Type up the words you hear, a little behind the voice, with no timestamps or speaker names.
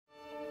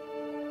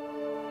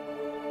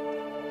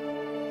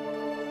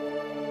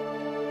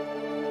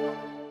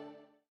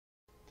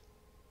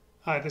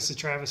Hi, this is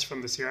Travis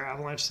from the Sierra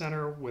Avalanche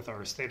Center with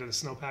our State of the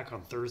Snowpack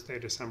on Thursday,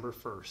 December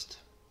 1st.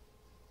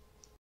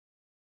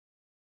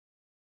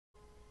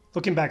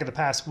 Looking back at the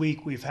past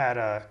week, we've had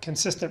a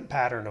consistent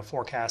pattern of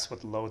forecasts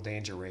with low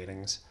danger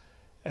ratings.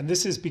 And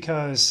this is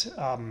because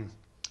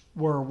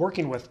we're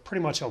working with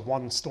pretty much a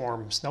one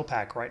storm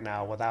snowpack right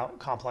now without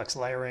complex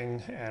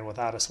layering and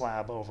without a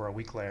slab over a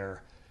weak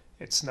layer.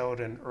 It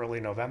snowed in early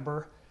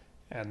November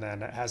and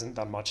then it hasn't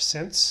done much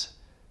since.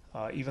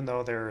 Even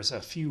though there's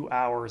a few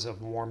hours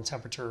of warm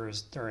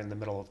temperatures during the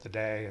middle of the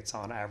day, it's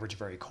on average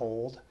very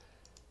cold.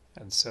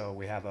 And so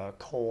we have a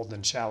cold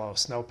and shallow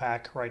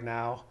snowpack right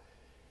now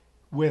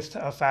with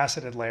a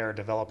faceted layer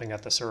developing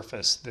at the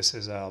surface. This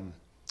is a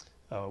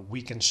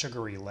weak and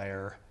sugary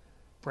layer.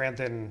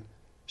 Brandon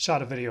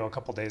shot a video a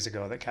couple days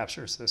ago that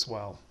captures this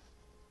well.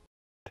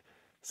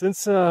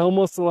 Since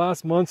almost the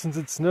last month since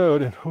it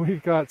snowed, and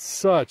we've got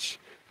such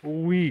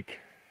weak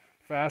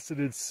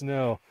faceted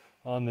snow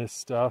on this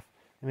stuff.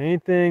 And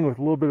anything with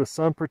a little bit of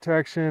sun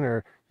protection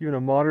or even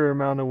a moderate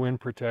amount of wind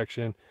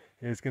protection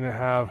is going to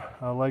have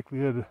a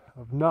likelihood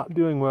of not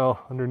doing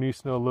well under new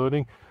snow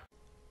loading.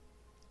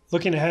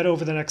 Looking ahead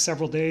over the next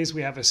several days,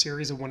 we have a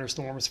series of winter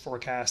storms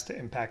forecast to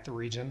impact the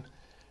region.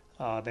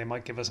 They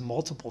might give us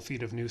multiple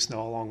feet of new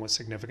snow along with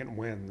significant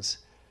winds.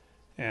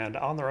 And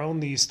on their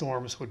own, these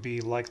storms would be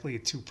likely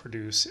to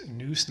produce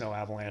new snow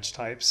avalanche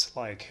types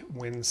like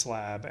wind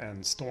slab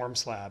and storm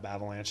slab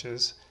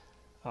avalanches.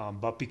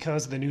 But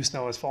because the new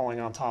snow is falling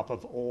on top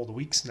of old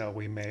weak snow,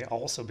 we may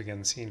also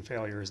begin seeing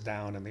failures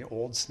down in the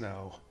old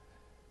snow.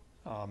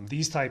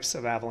 These types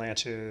of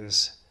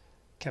avalanches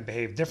can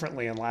behave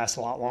differently and last a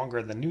lot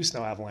longer than new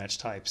snow avalanche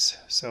types.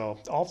 So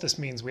all of this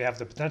means we have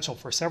the potential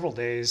for several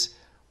days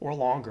or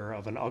longer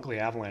of an ugly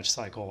avalanche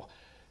cycle.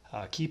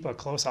 Keep a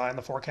close eye on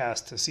the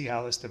forecast to see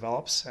how this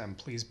develops, and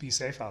please be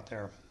safe out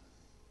there.